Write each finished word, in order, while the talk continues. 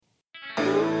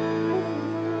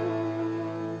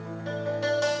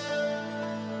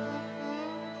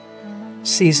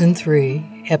Season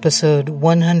 3, Episode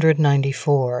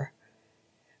 194,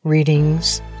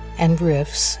 Readings and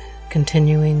Riffs,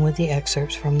 continuing with the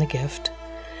excerpts from The Gift,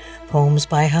 poems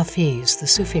by Hafiz, the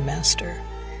Sufi master,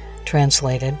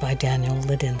 translated by Daniel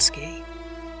Ladinsky.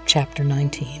 Chapter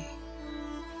 19.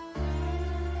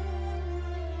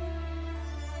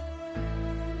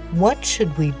 What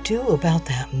should we do about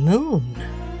that moon?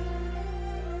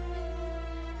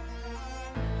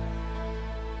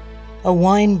 A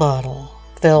wine bottle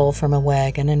fell from a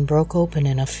wagon and broke open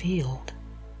in a field.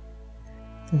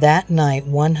 That night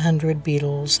 100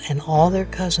 beetles and all their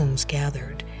cousins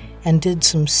gathered and did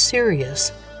some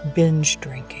serious binge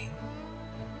drinking.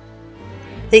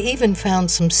 They even found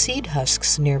some seed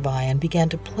husks nearby and began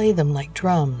to play them like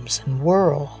drums and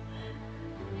whirl.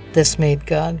 This made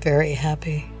God very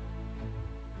happy.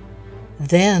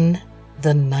 Then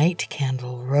the night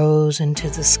candle rose into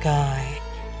the sky,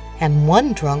 and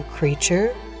one drunk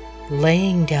creature,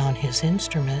 laying down his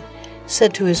instrument,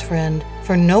 said to his friend,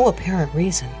 for no apparent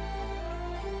reason,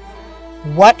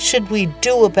 "What should we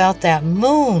do about that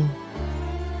moon?"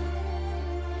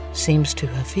 Seems to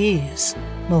Hafiz,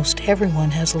 most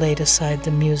everyone has laid aside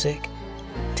the music,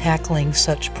 tackling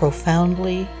such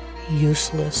profoundly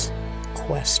useless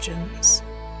questions.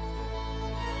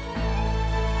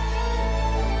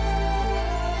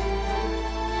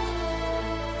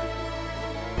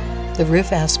 The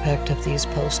riff aspect of these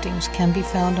postings can be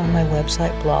found on my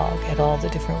website blog at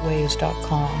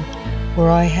allthedifferentways.com,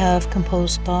 where I have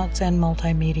composed thoughts and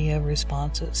multimedia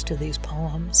responses to these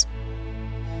poems.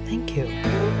 Thank you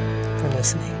for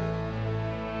listening.